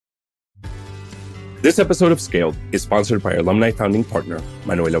This episode of Scaled is sponsored by our alumni founding partner,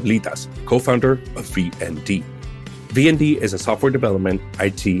 Manuel Oblitas, co-founder of VND. VND is a software development,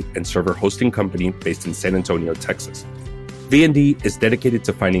 IT, and server hosting company based in San Antonio, Texas. VND is dedicated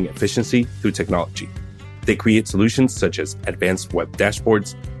to finding efficiency through technology. They create solutions such as advanced web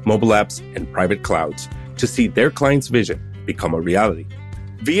dashboards, mobile apps, and private clouds to see their clients' vision become a reality.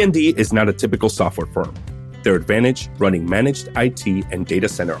 VND is not a typical software firm. Their advantage, running managed IT and data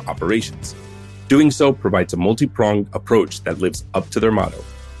center operations. Doing so provides a multi-pronged approach that lives up to their motto.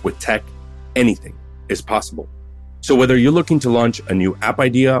 With tech, anything is possible. So whether you're looking to launch a new app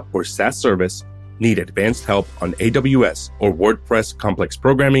idea or SaaS service, need advanced help on AWS or WordPress complex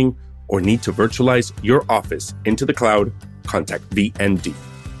programming, or need to virtualize your office into the cloud, contact VND.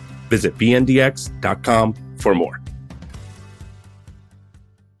 Visit vndx.com for more.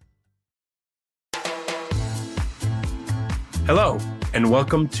 Hello, and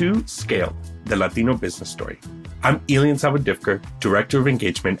welcome to Scale, the Latino business story. I'm Elian Sabadivker, Director of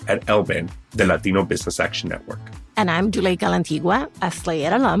Engagement at LBAN, the Latino Business Action Network. And I'm Juleyka Lantigua, a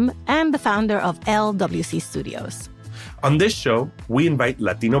Slayed alum and the founder of LWC Studios. On this show, we invite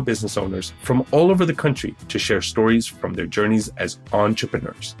Latino business owners from all over the country to share stories from their journeys as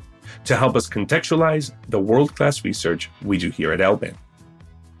entrepreneurs, to help us contextualize the world-class research we do here at LBAN.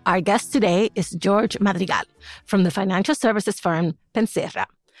 Our guest today is George Madrigal from the financial services firm Penserra.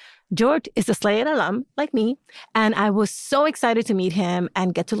 George is a Slayed alum, like me, and I was so excited to meet him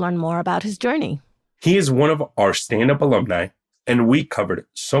and get to learn more about his journey. He is one of our stand-up alumni, and we covered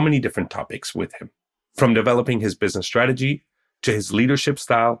so many different topics with him, from developing his business strategy, to his leadership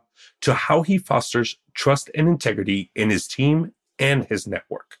style, to how he fosters trust and integrity in his team and his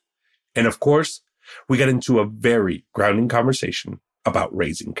network. And of course, we got into a very grounding conversation about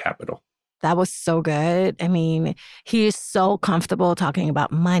raising capital. That was so good. I mean, he is so comfortable talking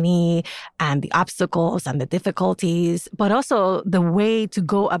about money and the obstacles and the difficulties, but also the way to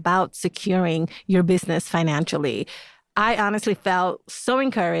go about securing your business financially. I honestly felt so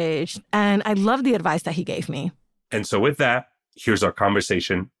encouraged, and I love the advice that he gave me. And so with that, here's our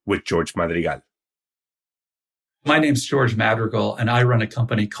conversation with George Madrigal. My name's George Madrigal, and I run a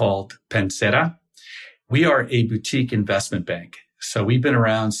company called Penserra. We are a boutique investment bank. So we've been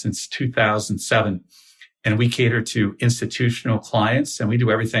around since 2007, and we cater to institutional clients, and we do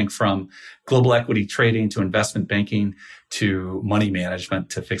everything from global equity trading to investment banking to money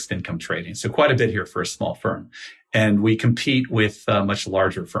management to fixed income trading. So quite a bit here for a small firm. And we compete with much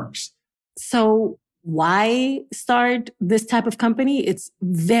larger firms. So why start this type of company? It's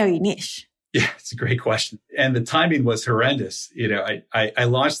very niche. Yeah, it's a great question. And the timing was horrendous. You know, I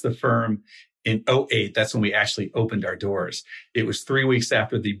launched the firm in 2008. That's when we actually opened our doors. It was 3 weeks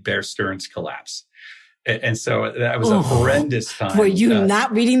after the Bear Stearns collapse. And so that was a horrendous time. Were you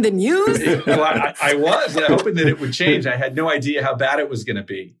not reading the news? Well, I was, hoping that it would change. I had no idea how bad it was going to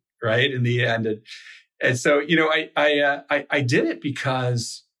be, right? In the end. And so, you know, I did it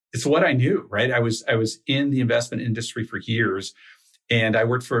because it's what I knew, right? I was in the investment industry for years, and I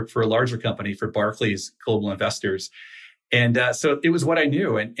worked for a larger company, for Barclays Global Investors. And so it was what I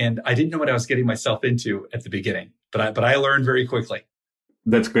knew, and I didn't know what I was getting myself into at the beginning, but I learned very quickly.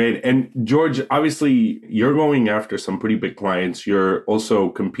 That's great. And George, obviously, you're going after some pretty big clients. You're also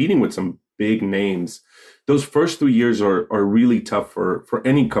competing with some big names. Those first 3 years are really tough for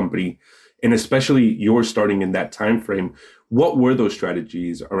any company, and especially you're starting in that time frame. What were those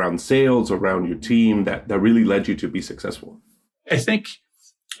strategies around sales, around your team that really led you to be successful? I think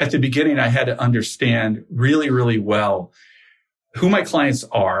at the beginning, I had to understand really, really well who my clients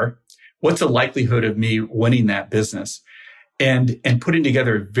are, what's the likelihood of me winning that business, and putting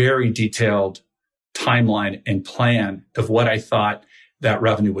together a very detailed timeline and plan of what I thought that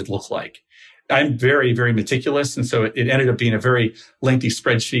revenue would look like. I'm very, very meticulous. And so it ended up being a very lengthy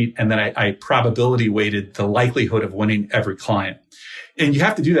spreadsheet. And then I probability weighted the likelihood of winning every client. And you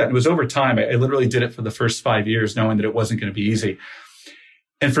have to do that. It was over time. I literally did it for the first 5 years, knowing that it wasn't going to be easy.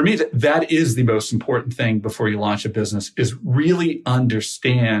 And for me, that is the most important thing before you launch a business, is really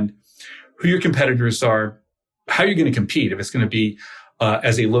understand who your competitors are, how you're going to compete, if it's going to be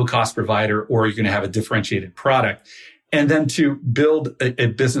as a low-cost provider or you're going to have a differentiated product, and then to build a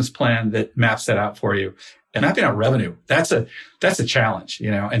business plan that maps that out for you. And mapping out revenue, that's a challenge,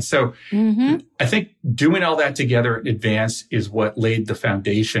 you know. And so I think doing all that together in advance is what laid the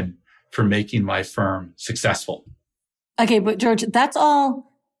foundation for making my firm successful. Okay, but George, that's all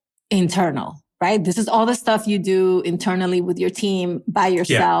internal, right? This is all the stuff you do internally with your team, by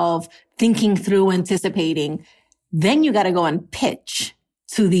yourself, thinking through, anticipating. Then you got to go and pitch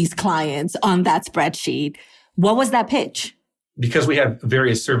to these clients on that spreadsheet. What was that pitch? because we have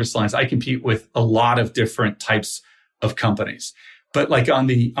various service lines, I compete with a lot of different types of companies. But like on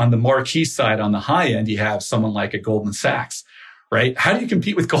the marquee side, on the high end, you have someone like a Goldman Sachs, right? How do you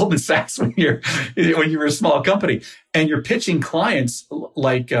compete with Goldman Sachs when you're a small company and you're pitching clients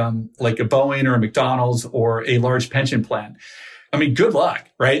like a Boeing or a McDonald's or a large pension plan? I mean, good luck,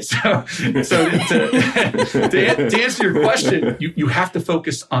 right? So to answer your question, you have to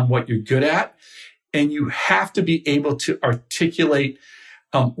focus on what you're good at, and you have to be able to articulate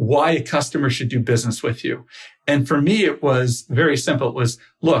why a customer should do business with you. And for me, it was very simple. It was,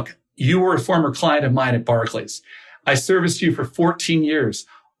 look, you were a former client of mine at Barclays. I serviced you for 14 years.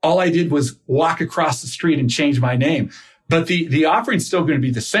 All I did was walk across the street and change my name. But the offering's still going to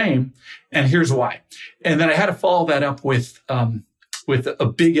be the same. And here's why. And then I had to follow that up with a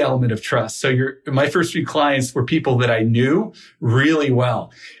big element of trust. So my first few clients were people that I knew really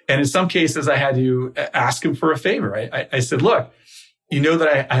well. And in some cases, I had to ask them for a favor. I said, look, you know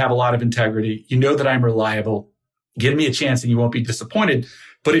that I have a lot of integrity. You know that I'm reliable. Give me a chance and you won't be disappointed.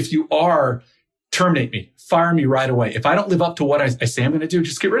 But if you are, terminate me, fire me right away. If I don't live up to what I say I'm going to do,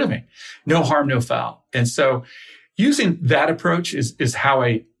 just get rid of me. No harm, no foul. And so using that approach is how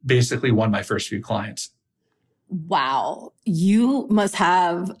I basically won my first few clients. Wow. You must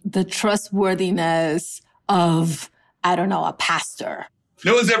have the trustworthiness of, I don't know, a pastor.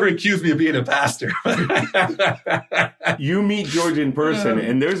 No one's ever accused me of being a pastor. You meet George in person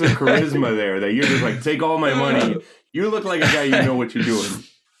and there's a charisma there that you're just like, take all my money. You look like a guy, you know what you're doing.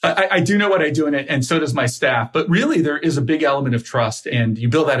 I do know what I do in it, and so does my staff. But really, there is a big element of trust, and you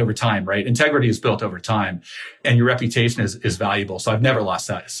build that over time, right? Integrity is built over time, and your reputation is valuable. So I've never lost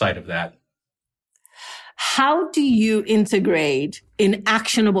sight of that. How do you integrate, in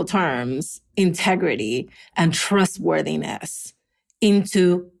actionable terms, integrity and trustworthiness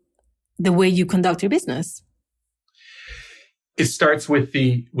into the way you conduct your business? It starts with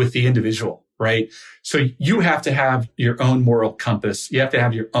the individual, right? So you have to have your own moral compass. You have to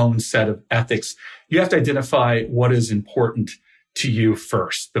have your own set of ethics. You have to identify what is important to you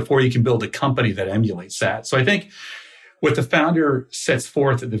first before you can build a company that emulates that. So I think what the founder sets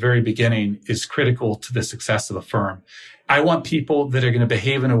forth at the very beginning is critical to the success of the firm. I want people that are going to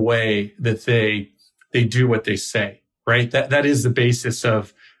behave in a way that they do what they say, right? That is the basis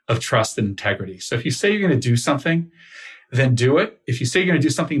of trust and integrity. So if you say you're going to do something, then do it. If you say you're going to do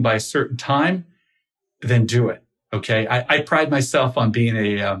something by a certain time, then do it. Okay. I pride myself on being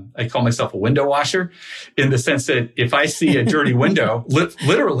I call myself a window washer, in the sense that if I see a dirty window,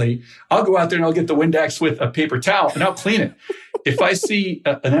 literally, I'll go out there and I'll get the Windex with a paper towel and I'll clean it. If I see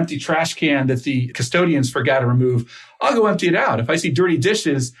an empty trash can that the custodians forgot to remove, I'll go empty it out. If I see dirty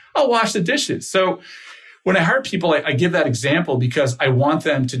dishes, I'll wash the dishes. So when I hire people, I give that example because I want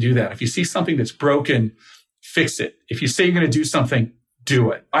them to do that. If you see something that's broken, fix it. If you say you're going to do something,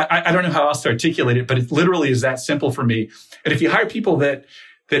 do it. I don't know how else to articulate it, but it literally is that simple for me. And if you hire people that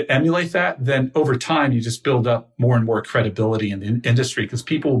emulate that, then over time, you just build up more and more credibility in the industry because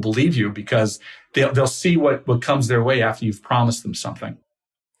people will believe you because they'll see what comes their way after you've promised them something.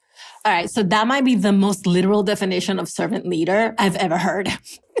 All right. So that might be the most literal definition of servant leader I've ever heard.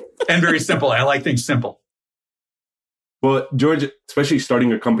 And very simple. I like things simple. Well, George, especially starting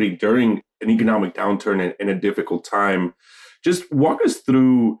your company during an economic downturn and a difficult time, just walk us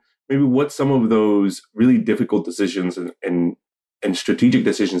through maybe what some of those really difficult decisions and strategic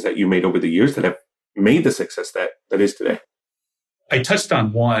decisions that you made over the years that have made the success that is today. I touched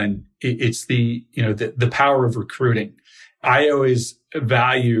on one. It's the power of recruiting. I always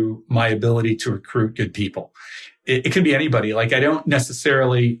value my ability to recruit good people. It can be anybody. Like I don't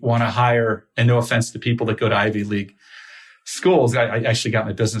necessarily want to hire, and no offense to people that go to Ivy League schools. I actually got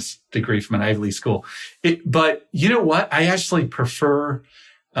my business degree from an Ivy League school. But you know what? I actually prefer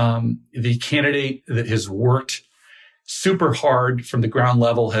the candidate that has worked super hard from the ground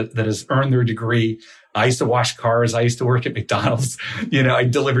level, that has earned their degree. I used to wash cars. I used to work at McDonald's. I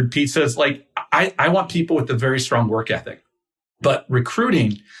delivered pizzas. Like I want people with a very strong work ethic. But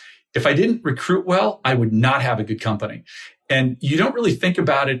recruiting, if I didn't recruit well, I would not have a good company. And you don't really think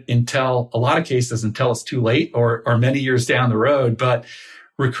about it until it's too late or many years down the road. But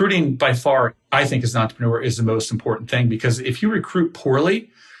recruiting by far, I think as an entrepreneur is the most important thing, because if you recruit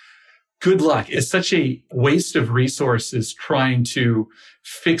poorly, good luck. It's such a waste of resources trying to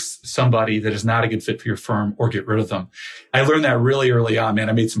fix somebody that is not a good fit for your firm or get rid of them. I learned that really early on, man.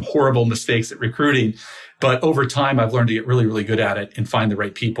 I made some horrible mistakes at recruiting, but over time, I've learned to get really, really good at it and find the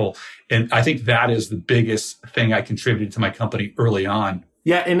right people. And I think that is the biggest thing I contributed to my company early on.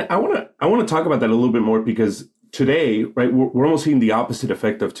 Yeah. And I want to talk about that a little bit more, because today, right, we're almost seeing the opposite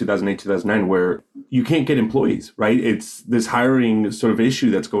effect of 2008, 2009, where you can't get employees, right? It's this hiring sort of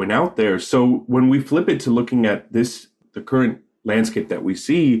issue that's going out there. So when we flip it to looking at the current landscape that we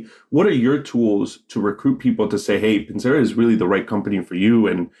see, what are your tools to recruit people to say, hey, Pensera is really the right company for you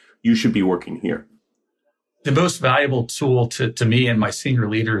and you should be working here? The most valuable tool to me and my senior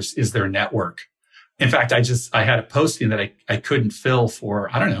leaders is their network. In fact, I had a posting that I couldn't fill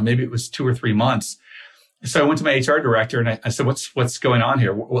for, I don't know, maybe it was 2 or 3 months. So I went to my HR director and I said, what's going on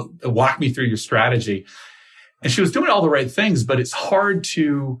here? Walk me through your strategy. And she was doing all the right things, but it's hard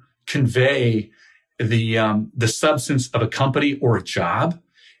to convey the substance of a company or a job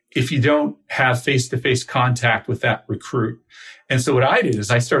if you don't have face-to-face contact with that recruit. And so what I did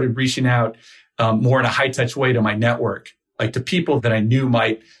is I started reaching out more in a high-touch way to my network, like to people that I knew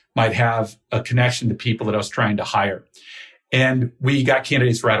might have a connection to people that I was trying to hire. And we got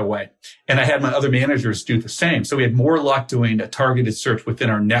candidates right away. And I had my other managers do the same. So we had more luck doing a targeted search within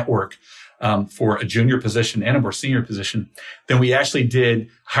our network for a junior position and a more senior position than we actually did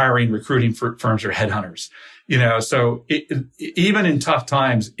hiring, recruiting for firms or headhunters. So even in tough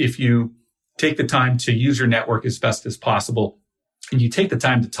times, if you take the time to use your network as best as possible, and you take the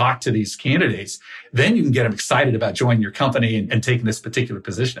time to talk to these candidates, then you can get them excited about joining your company and taking this particular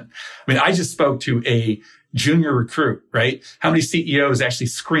position. I mean, I just spoke to a junior recruit, right? How many CEOs actually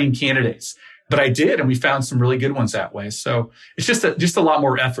screen candidates? But I did, and we found some really good ones that way. So it's just a lot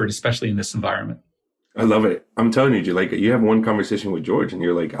more effort, especially in this environment. I love it. I'm telling you, like, you have one conversation with George and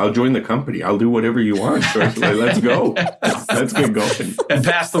you're like, I'll join the company. I'll do whatever you want. George. Like, let's go. Let's get going. And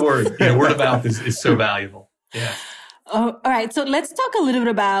pass the word. Word of mouth is so valuable. Yeah. All right. So let's talk a little bit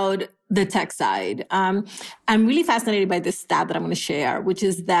about the tech side. I'm really fascinated by this stat that I'm going to share, which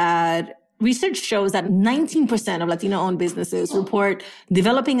is that research shows that 19% of Latino-owned businesses report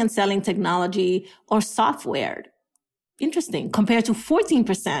developing and selling technology or software. Interesting, compared to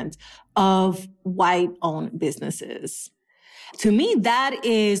 14% of white-owned businesses. To me, that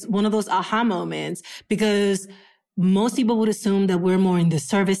is one of those aha moments because most people would assume that we're more in the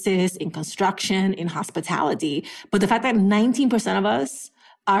services, in construction, in hospitality. But the fact that 19% of us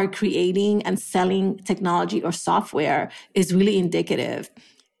are creating and selling technology or software is really indicative.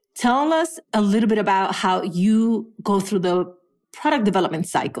 Tell us a little bit about how you go through the product development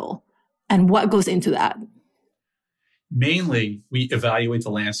cycle and what goes into that. Mainly, we evaluate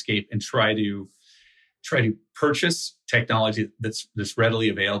the landscape and try to purchase technology that's readily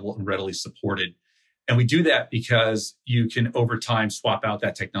available and readily supported. And we do that because you can, over time, swap out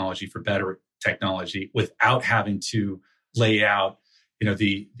that technology for better technology without having to lay out,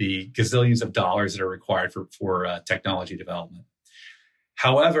 the gazillions of dollars that are required for technology development.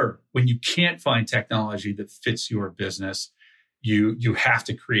 However, when you can't find technology that fits your business, you have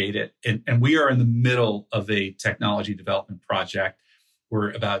to create it. And we are in the middle of a technology development project.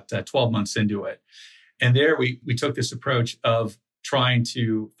 We're about 12 months into it. And there we took this approach of trying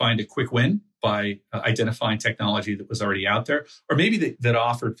to find a quick win by identifying technology that was already out there, or maybe that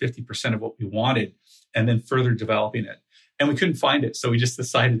offered 50% of what we wanted, and then further developing it. And we couldn't find it. So we just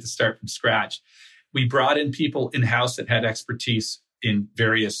decided to start from scratch. We brought in people in-house that had expertise in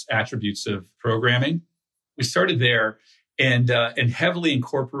various attributes of programming. We started there and heavily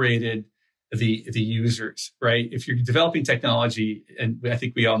incorporated the users, right? If you're developing technology, and I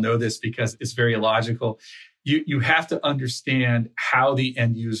think we all know this because it's very illogical, you have to understand how the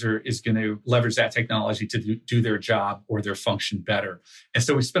end user is going to leverage that technology to do their job or their function better. And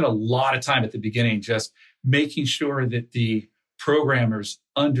so we spent a lot of time at the beginning just making sure that the programmers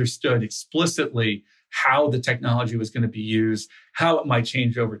understood explicitly how the technology was going to be used, how it might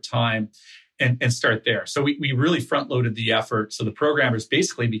change over time, and start there. So we really front-loaded the effort. So the programmers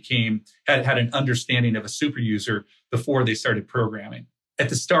basically had an understanding of a super user before they started programming. At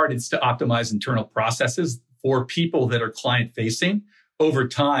the start, it's to optimize internal processes for people that are client-facing. Over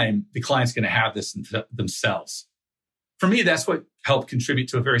time, the client's going to have this themselves. For me, that's what helped contribute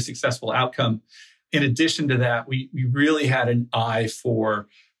to a very successful outcome. In addition to that, we really had an eye for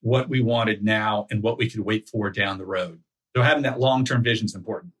what we wanted now and what we could wait for down the road. So having that long-term vision is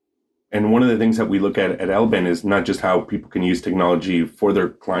important. And one of the things that we look at Elben is not just how people can use technology for their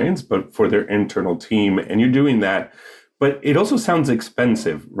clients, but for their internal team. And you're doing that. But it also sounds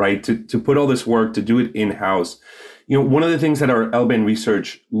expensive, right? To put all this work, to do it in-house. One of the things that our Elben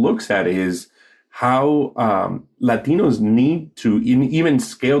research looks at is how Latinos need to, even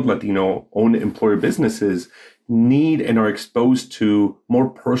scaled Latino-owned employer businesses, need and are exposed to more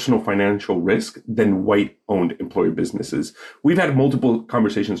personal financial risk than white-owned employer businesses. We've had multiple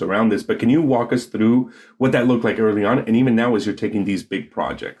conversations around this, but can you walk us through what that looked like early on and even now as you're taking these big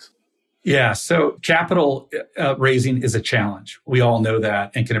projects? Yeah. So capital raising is a challenge. We all know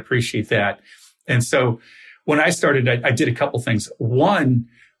that and can appreciate that. And so when I started, I did a couple things. One,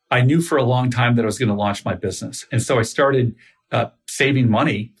 I knew for a long time that I was going to launch my business. And so I started saving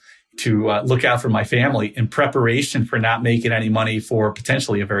money to look out for my family in preparation for not making any money for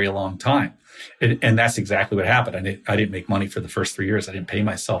potentially a very long time. And that's exactly what happened. I didn't make money for the first 3 years. I didn't pay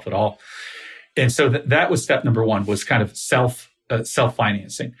myself at all. And so that was step number one, was kind of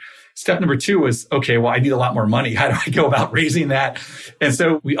self-financing. Step number two was, okay, well, I need a lot more money. How do I go about raising that? And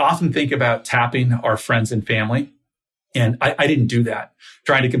so we often think about tapping our friends and family. And I didn't do that.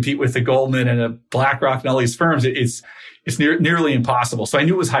 Trying to compete with a Goldman and a BlackRock and all these firms, it's nearly impossible. So I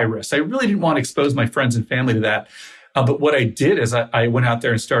knew it was high risk. I really didn't want to expose my friends and family to that. But what I did is I went out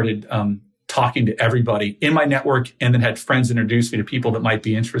there and started talking to everybody in my network, and then had friends introduce me to people that might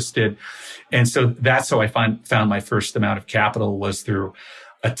be interested. And so that's how I found my first amount of capital, was through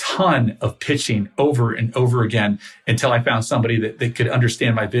a ton of pitching over and over again, until I found somebody that could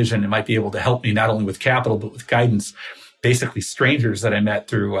understand my vision and might be able to help me not only with capital, but with guidance. Basically strangers that I met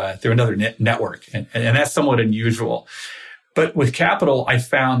through another network. And that's somewhat unusual. But with capital, I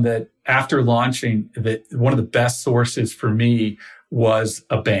found that after launching, that one of the best sources for me was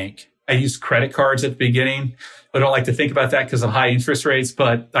a bank. I used credit cards at the beginning. I don't like to think about that because of high interest rates,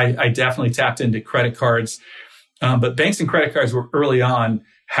 but I definitely tapped into credit cards. But banks and credit cards were early on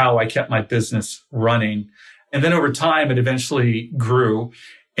how I kept my business running. And then over time, it eventually grew.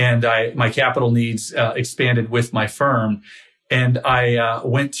 And my capital needs expanded with my firm. And I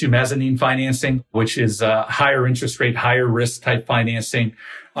went to mezzanine financing, which is higher interest rate, higher risk type financing.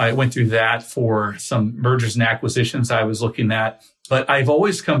 I went through that for some mergers and acquisitions I was looking at. But I've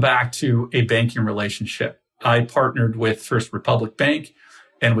always come back to a banking relationship. I partnered with First Republic Bank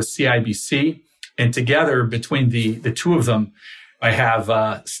and with CIBC. And together, between the two of them, I have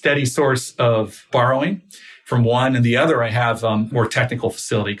a steady source of borrowing. From one and the other, I have a more technical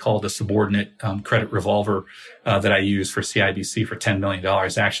facility called a subordinate credit revolver that I use for CIBC for $10 million,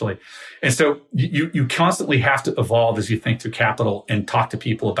 actually. And so you constantly have to evolve as you think through capital and talk to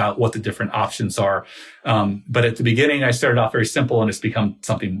people about what the different options are. But at the beginning, I started off very simple, and it's become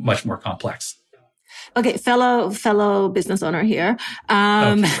something much more complex. Okay, fellow business owner here.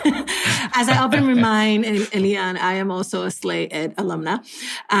 Okay. As I often remind Elian, I am also a Slay Ed alumna,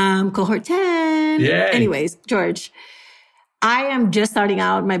 cohort 10. Yay. Anyways, George, I am just starting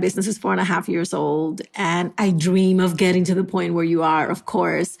out. My business is 4.5 years old, and I dream of getting to the point where you are, of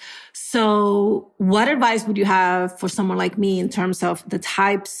course. So what advice would you have for someone like me in terms of the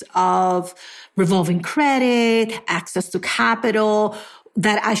types of revolving credit, access to capital,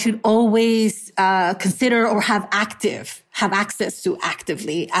 that I should always consider or have access to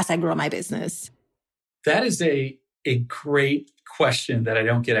actively as I grow my business? That is a great question that I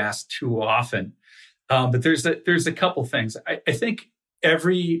don't get asked too often. But there's a couple things. I think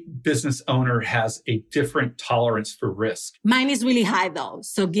every business owner has a different tolerance for risk. Mine is really high though.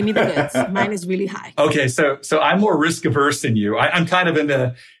 So give me the goods. Mine is really high. Okay. So I'm more risk averse than you. I'm kind of in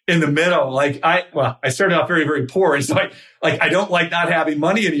the middle. I started off very, very poor. And so I don't like not having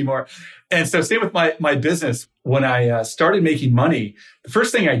money anymore. And so same with my business. When I started making money, the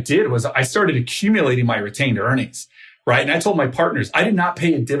first thing I did was I started accumulating my retained earnings. Right. And I told my partners, I did not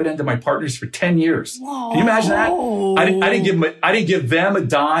pay a dividend to my partners for 10 years. Whoa. Can you imagine that? I didn't give them a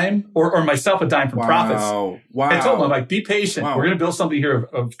dime or myself a dime from profits. Wow. I told them, be patient. Wow. We're going to build something here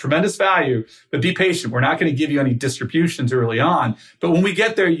of tremendous value, but be patient. We're not going to give you any distributions early on. But when we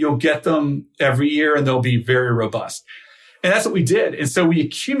get there, you'll get them every year and they'll be very robust. And that's what we did. And so we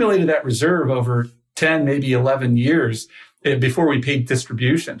accumulated that reserve over 10, maybe 11 years before we paid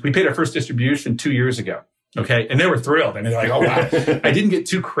distributions. We paid our first distribution 2 years ago. Okay. And they were thrilled. I mean, they're like, oh, wow. I didn't get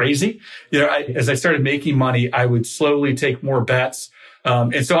too crazy. As I started making money, I would slowly take more bets.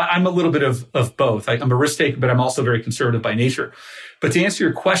 And so I'm a little bit of both. I'm a risk taker, but I'm also very conservative by nature. But to answer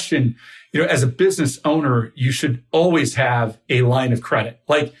your question, as a business owner, you should always have a line of credit.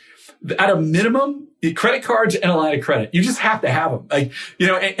 Like at a minimum, credit cards and a line of credit. You just have to have them.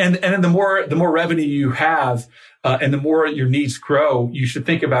 And then the more revenue you have, and the more your needs grow, you should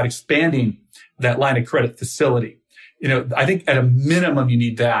think about expanding that line of credit facility. I think at a minimum, you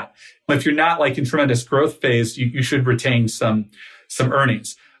need that. If you're not in tremendous growth phase, you should retain some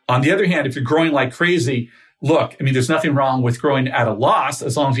earnings. On the other hand, if you're growing like crazy, there's nothing wrong with growing at a loss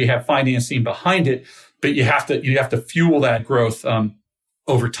as long as you have financing behind it, but you have to fuel that growth,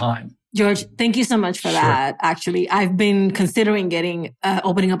 over time. George, thank you so much for that. Actually, I've been considering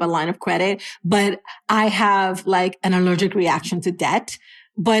opening up a line of credit, but I have an allergic reaction to debt.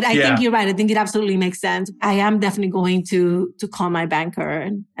 But I think you're right. I think it absolutely makes sense. I am definitely going to call my banker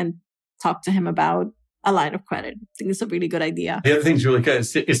and talk to him about a line of credit. I think it's a really good idea. The other thing's really good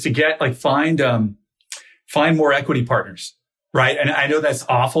is to get find more equity partners, right? And I know that's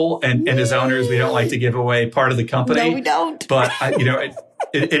awful. And as owners, we don't like to give away part of the company. No, we don't. But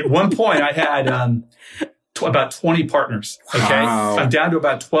at one point, I had about 20 partners. Okay, Wow. I'm down to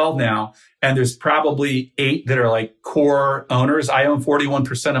about 12 now, and there's probably 8 that are like core owners. I own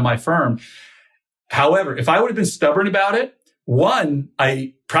 41% of my firm. However, if I would have been stubborn about it, 1,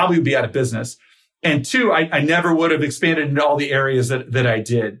 I probably would be out of business. And 2, I never would have expanded into all the areas that I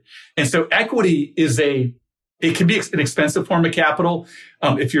did. And so equity it can be an expensive form of capital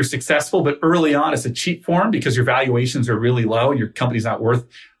if you're successful, but early on it's a cheap form because your valuations are really low and your company's not worth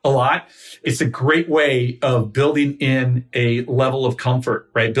a lot. It's a great way of building in a level of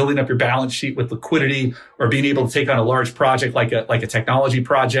comfort, right? Building up your balance sheet with liquidity or being able to take on a large project like a technology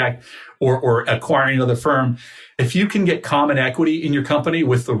project or acquiring another firm. If you can get common equity in your company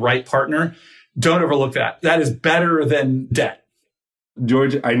with the right partner, don't overlook that. That is better than debt.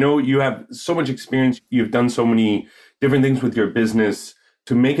 George, I know you have so much experience. You've done so many different things with your business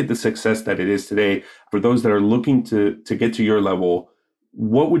to make it the success that it is today. For those that are looking to get to your level,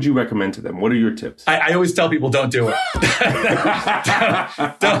 what would you recommend to them? What are your tips? I always tell people, don't do it.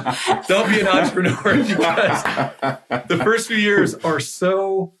 don't be an entrepreneur because the first few years are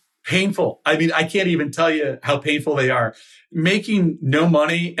so painful. I mean, I can't even tell you how painful they are. Making no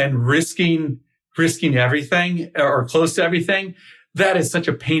money and risking everything or close to everything, that is such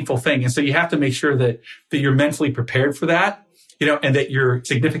a painful thing. And so you have to make sure that you're mentally prepared for that, and that your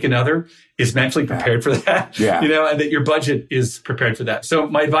significant other is mentally prepared for that, and that your budget is prepared for that. So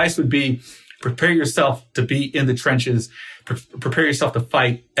my advice would be prepare yourself to be in the trenches, prepare yourself to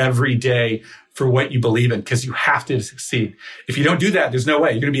fight every day for what you believe in, because you have to succeed. If you don't do that, there's no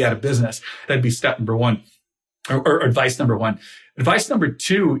way you're going to be out of business. That'd be step number 1 or advice number 1. Advice number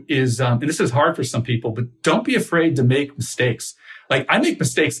 2 is, and this is hard for some people, but don't be afraid to make mistakes. Like I make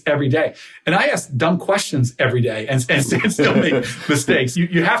mistakes every day and I ask dumb questions every day and still make mistakes.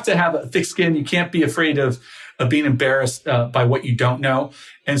 You have to have a thick skin. You can't be afraid of being embarrassed by what you don't know.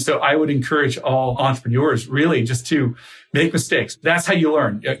 And so I would encourage all entrepreneurs really just to make mistakes. That's how you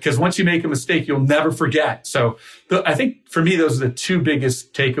learn, because once you make a mistake, you'll never forget. So I think for me, those are the 2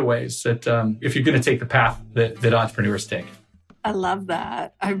 biggest takeaways that if you're going to take the path that entrepreneurs take. I love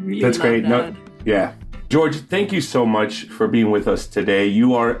that. I really That's love great. that. Yeah. George, thank you so much for being with us today.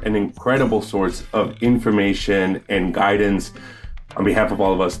 You are an incredible source of information and guidance. On behalf of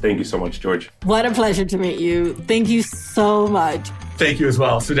all of us, thank you so much, George. What a pleasure to meet you. Thank you so much. Thank you as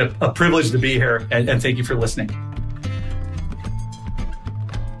well. It's a privilege to be here, and thank you for listening.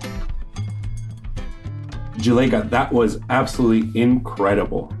 Juleyka, that was absolutely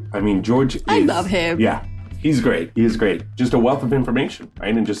incredible. I mean, George is... I love him. Yeah, he's great. He is great. Just a wealth of information,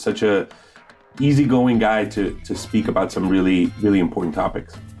 right? And just such a easygoing guy to speak about some really, really important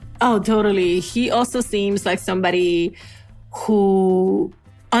topics. Oh, totally. He also seems like somebody who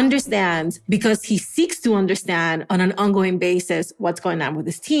understands, because he seeks to understand on an ongoing basis what's going on with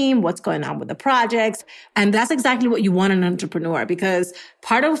his team, what's going on with the projects. And that's exactly what you want in an entrepreneur, because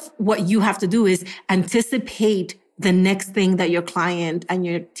part of what you have to do is anticipate the next thing that your client and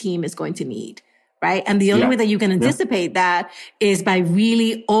your team is going to need. Right. And the only way that you can anticipate that is by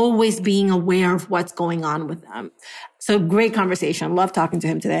really always being aware of what's going on with them. So great conversation. Love talking to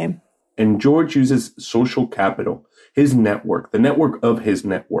him today. And George uses social capital, his network, the network of his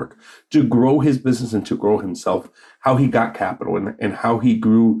network, to grow his business and to grow himself, how he got capital and how he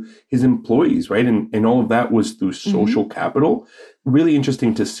grew his employees, right? And all of that was through social capital. Really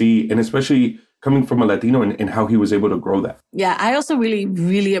interesting to see, and especially coming from a Latino and how he was able to grow that. Yeah, I also really,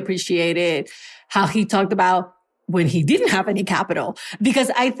 really appreciated how he talked about when he didn't have any capital, because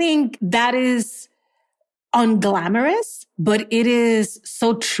I think that is unglamorous, but it is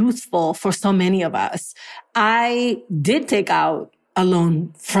so truthful for so many of us. I did take out a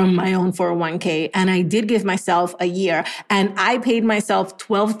loan from my own 401k and I did give myself a year and I paid myself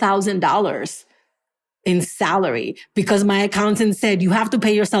 $12,000 in salary because my accountant said, you have to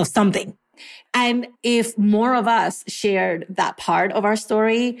pay yourself something. And if more of us shared that part of our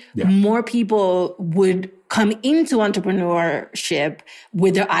story, more people would come into entrepreneurship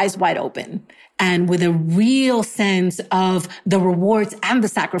with their eyes wide open and with a real sense of the rewards and the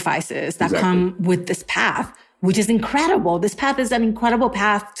sacrifices that come with this path, which is incredible. This path is an incredible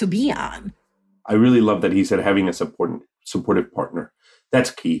path to be on. I really love that he said having a supportive partner.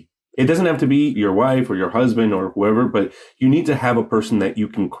 That's key. It doesn't have to be your wife or your husband or whoever, but you need to have a person that you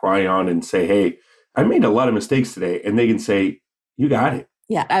can cry on and say, hey, I made a lot of mistakes today. And they can say, you got it.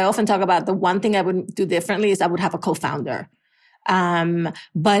 Yeah. I often talk about the one thing I would do differently is I would have a co-founder.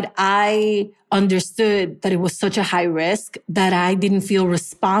 But I understood that it was such a high risk that I didn't feel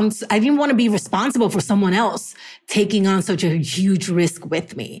I didn't want to be responsible for someone else taking on such a huge risk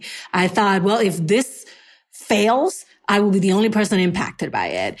with me. I thought, well, if this fails, I will be the only person impacted by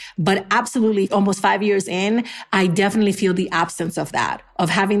it. But absolutely, almost 5 years in, I definitely feel the absence of that, of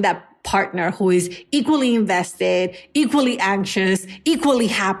having that partner who is equally invested, equally anxious, equally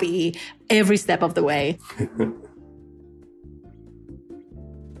happy every step of the way.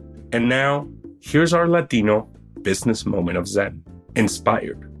 And now, here's our Latino business moment of Zen,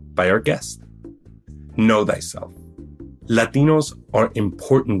 inspired by our guest. Know thyself. Latinos are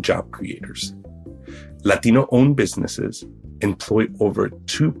important job creators. Latino-owned businesses employ over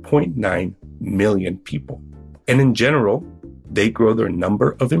 2.9 million people. And in general, they grow their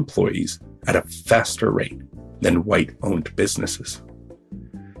number of employees at a faster rate than white-owned businesses.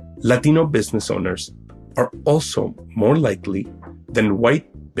 Latino business owners are also more likely than white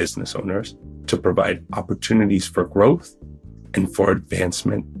business owners to provide opportunities for growth and for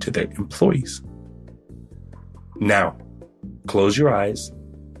advancement to their employees. Now, close your eyes,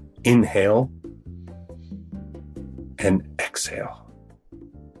 inhale, and exhale.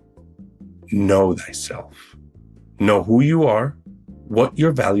 Know thyself. Know who you are, what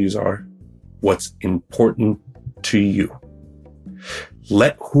your values are, what's important to you.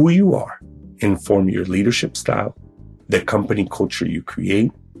 Let who you are inform your leadership style, the company culture you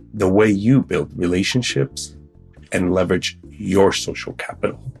create, the way you build relationships, and leverage your social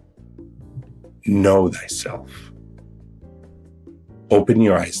capital. Know thyself. Open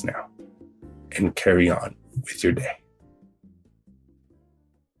your eyes now and carry on with your day.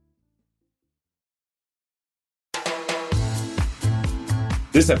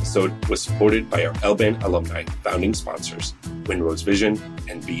 This episode was supported by our LBAN alumni founding sponsors, Winrose Vision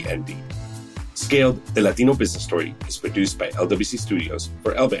and VND. Scaled, the Latino business story is produced by LWC Studios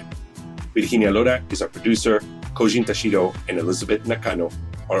for LBAN. Virginia Lora is our producer, Kojin Tashiro and Elizabeth Nakano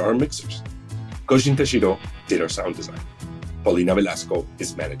are our mixers. Kojin Tashiro did our sound design. Paulina Velasco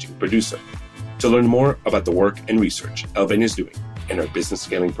is managing producer. To learn more about the work and research LBAN is doing and our business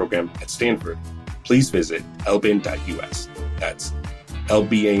scaling program at Stanford, please visit lban.us. That's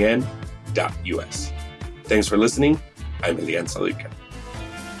lban.us. Thanks for listening. I'm Elian Salica.